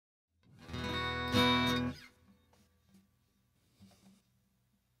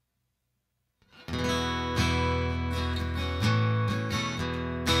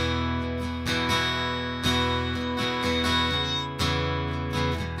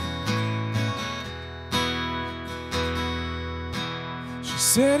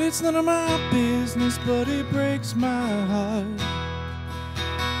Said it's none of my business, but it breaks my heart.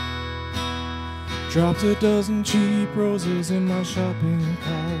 Dropped a dozen cheap roses in my shopping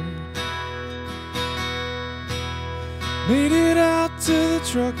cart. Made it out to the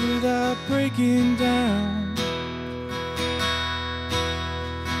truck without breaking down.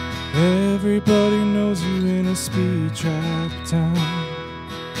 Everybody knows you in a speed trap town.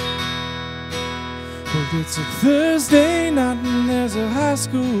 Well, it's a Thursday night and there's a high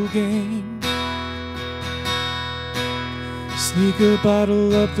school game. Sneak a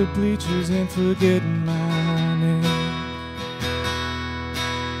bottle up the bleachers and forgetting my name.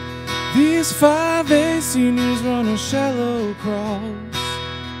 These 5A seniors run a shallow cross.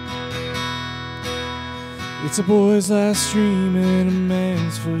 It's a boy's last dream and a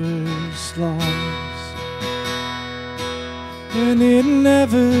man's first loss. And it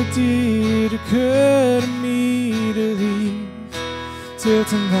never did occur to me to leave till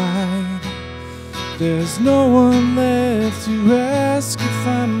tonight. There's no one left to ask if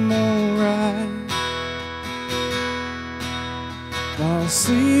I'm alright. I'll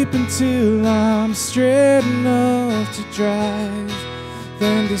sleep until I'm straight enough to drive,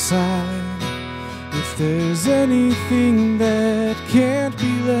 then decide if there's anything that can't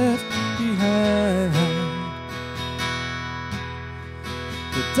be left behind.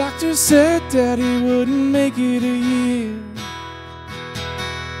 The doctor said Daddy wouldn't make it a year,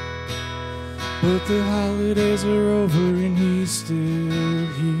 but the holidays are over and he's still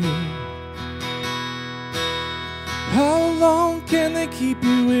here. How long can they keep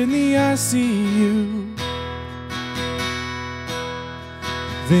you in the ICU?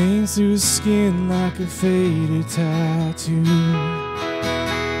 Veins through his skin like a faded tattoo.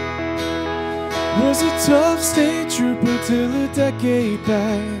 Was a tough state trooper till a decade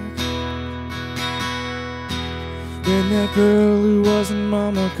back, when that girl who wasn't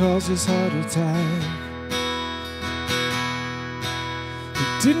mama caused his heart attack. He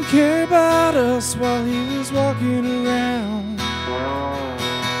didn't care about us while he was walking around,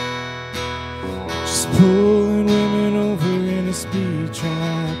 just pulling women over in a speed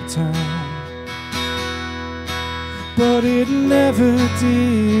trap town. But it never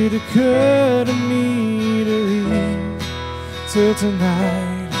did occur to me to leave till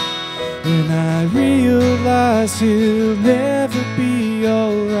tonight, when I realize he'll never be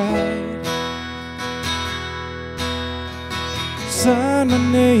alright. Sign my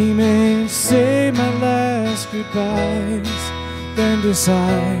name and say my last goodbyes, then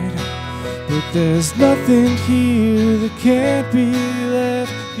decide. But there's nothing here that can't be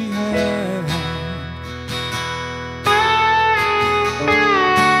left behind.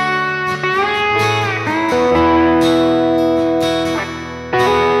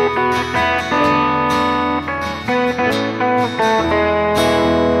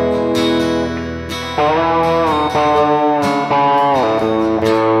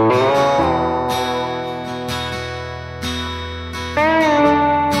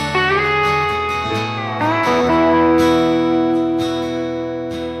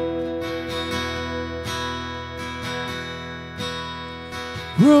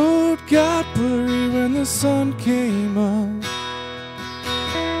 Road got blurry when the sun came up,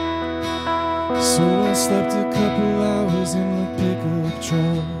 so I slept a couple hours in the pickup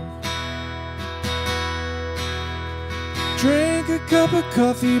truck. Drank a cup of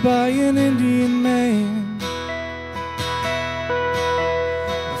coffee by an Indian man,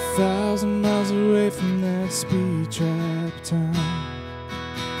 1,000 miles away from that speed trap town.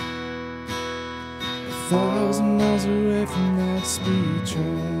 1,000 miles away from that speed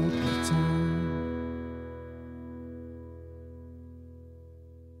trap town.